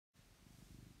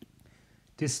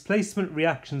Displacement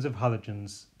reactions of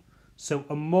halogens. So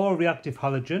a more reactive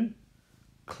halogen,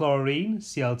 chlorine,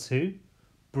 Cl2,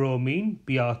 bromine,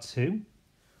 Br2,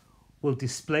 will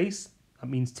displace, that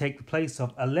means take the place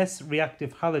of, a less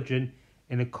reactive halogen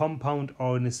in a compound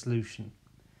or in a solution.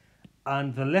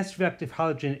 And the less reactive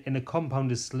halogen in a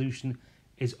compound or solution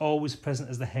is always present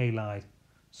as the halide.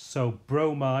 So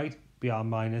bromide, Br-,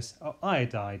 or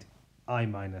iodide,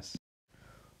 I-.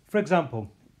 For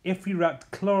example, if we react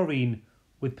chlorine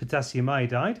with potassium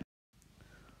iodide,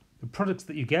 the products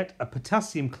that you get are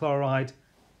potassium chloride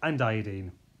and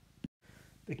iodine.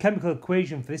 The chemical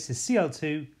equation for this is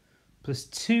Cl2 plus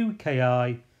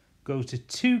 2Ki goes to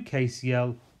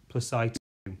 2KCl plus I2.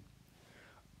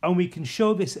 And we can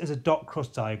show this as a dot cross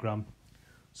diagram.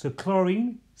 So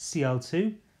chlorine,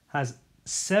 Cl2, has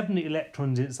 7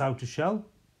 electrons in its outer shell.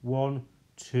 1,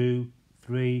 2,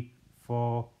 3,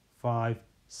 4, 5,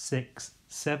 6,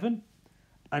 7.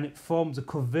 And it forms a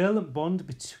covalent bond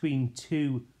between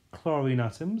two chlorine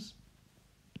atoms.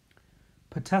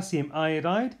 Potassium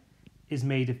iodide is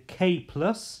made of K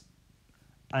plus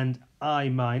and I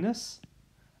minus,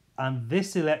 and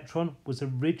this electron was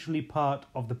originally part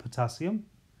of the potassium.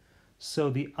 So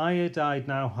the iodide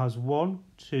now has 1,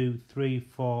 2, 3,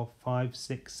 4, 5,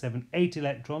 6, 7, 8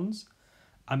 electrons,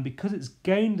 and because it's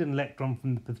gained an electron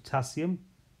from the potassium,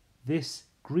 this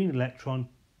green electron,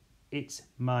 it's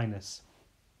minus.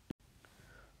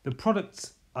 The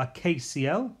products are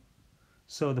KCl,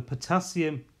 so the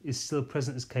potassium is still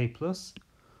present as K+,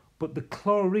 but the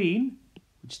chlorine,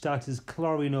 which started as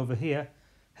chlorine over here,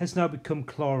 has now become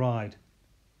chloride.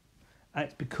 And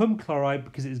it's become chloride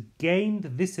because it's gained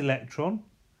this electron,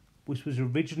 which was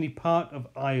originally part of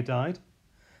iodide,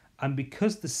 and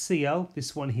because the Cl,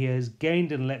 this one here, has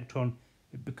gained an electron,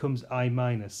 it becomes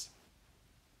I-.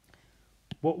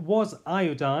 What was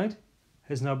iodide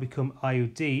has now become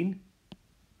iodine,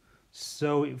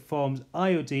 so it forms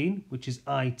iodine, which is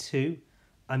I2,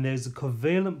 and there's a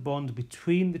covalent bond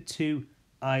between the two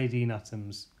iodine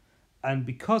atoms. And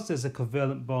because there's a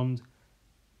covalent bond,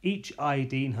 each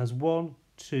iodine has 1,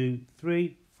 2,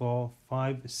 3, 4,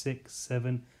 5, 6,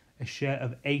 7, a share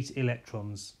of 8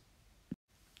 electrons.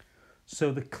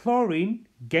 So the chlorine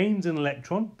gains an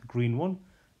electron, the green one,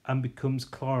 and becomes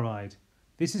chloride.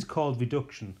 This is called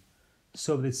reduction.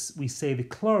 So we say the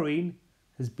chlorine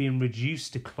has been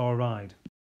reduced to chloride.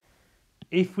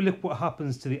 If we look what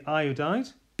happens to the iodide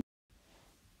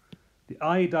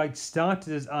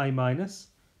started as I-,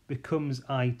 becomes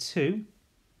I2,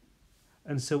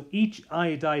 and so each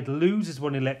iodide loses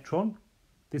 1 electron,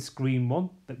 this green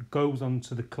one, that goes on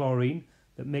to the chlorine,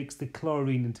 that makes the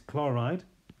chlorine into chloride,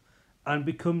 and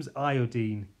becomes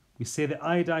iodine. We say that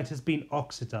iodide has been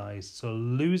oxidized, so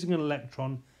losing an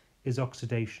electron is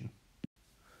oxidation.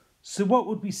 So what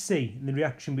would we see in the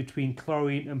reaction between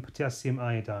chlorine and potassium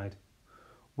iodide?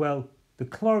 Well, the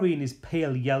chlorine is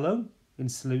pale yellow in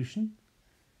solution,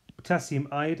 potassium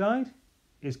iodide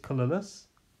is colourless,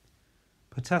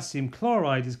 potassium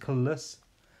chloride is colourless,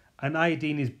 and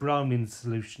iodine is brown in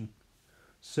solution.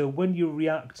 So when you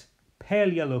react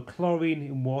pale yellow chlorine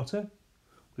in water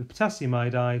with potassium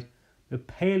iodide, the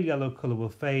pale yellow colour will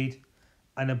fade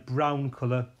and a brown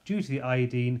colour due to the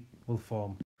iodine will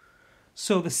form.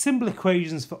 So the simple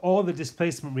equations for all the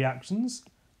displacement reactions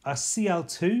are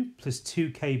Cl2 plus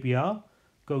 2KBr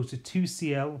goes to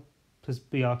 2Cl plus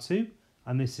Br2,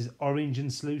 and this is orange in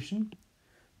solution.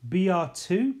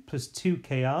 Br2 plus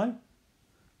 2Ki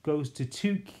goes to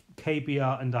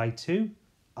 2KBr and I2,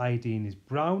 iodine is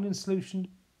brown in solution,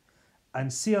 and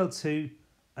Cl2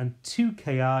 and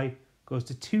 2Ki goes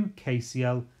to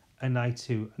 2KCl and I2,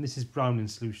 and this is brown in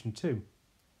solution too.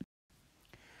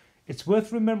 It's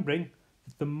worth remembering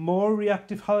that the more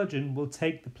reactive halogen will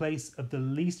take the place of the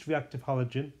least reactive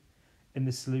halogen in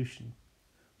the solution.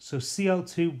 So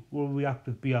Cl2 will react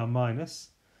with Br-,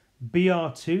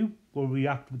 Br2 will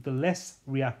react with the less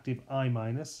reactive I-,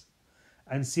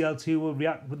 and Cl2 will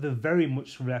react with the very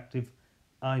much reactive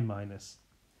I-.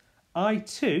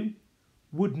 I2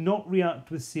 would not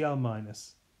react with Cl-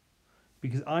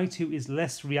 because I2 is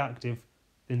less reactive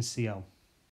than Cl.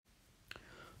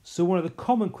 So one of the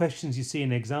common questions you see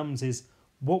in exams is,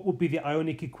 what would be the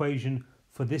ionic equation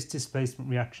for this displacement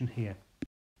reaction here?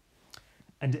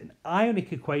 And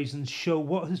ionic equations show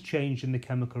what has changed in the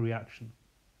chemical reaction.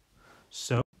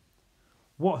 So,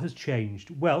 what has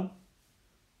changed? Well,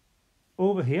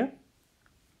 over here,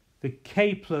 the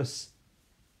K plus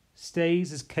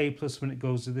stays as K plus when it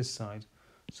goes to this side.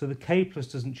 So the K plus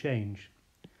doesn't change.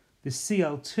 The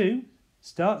Cl2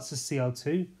 starts as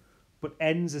Cl2, but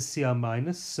ends as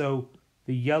Cl-, so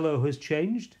the yellow has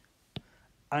changed.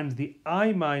 And the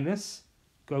I-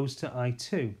 goes to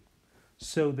I2.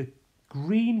 So the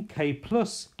green K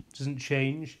plus doesn't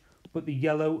change, but the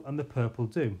yellow and the purple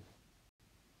do.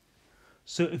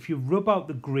 So if you rub out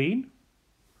the green,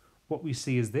 what we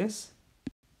see is this.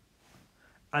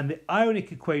 And the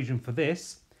ionic equation for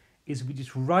this is we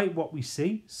just write what we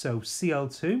see. So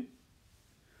Cl2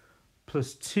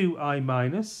 plus 2I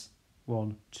minus,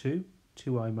 1, 2,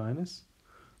 2I minus,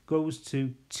 goes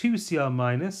to 2Cl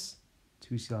minus,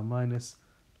 2Cl minus,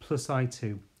 plus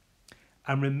I2.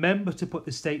 And remember to put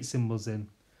the state symbols in.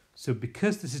 So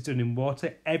because this is done in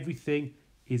water, everything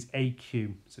is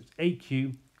AQ. So it's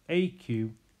AQ,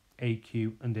 AQ,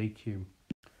 AQ, and AQ.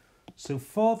 So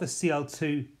for the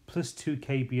Cl2 plus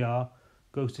 2KBr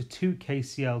goes to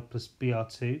 2KCl plus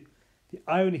Br2, the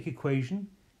ionic equation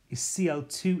is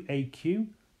Cl2AQ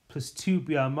plus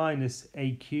 2Br minus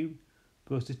AQ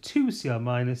goes to 2Cl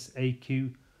minus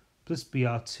AQ plus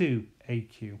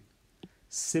Br2AQ.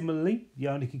 Similarly, the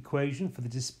ionic equation for the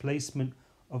displacement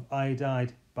of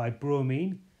iodide by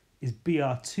bromine is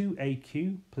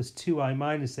Br2AQ plus 2I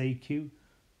minus AQ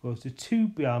goes to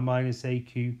 2Br minus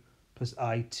AQ plus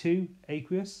I2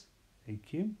 aqueous,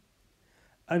 AQ.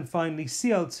 And finally,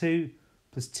 Cl2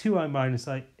 plus 2I minus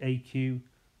AQ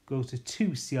goes to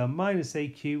 2Cl minus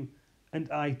AQ and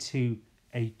I2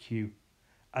 AQ.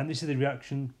 And this is the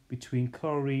reaction between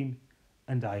chlorine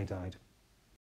and iodide.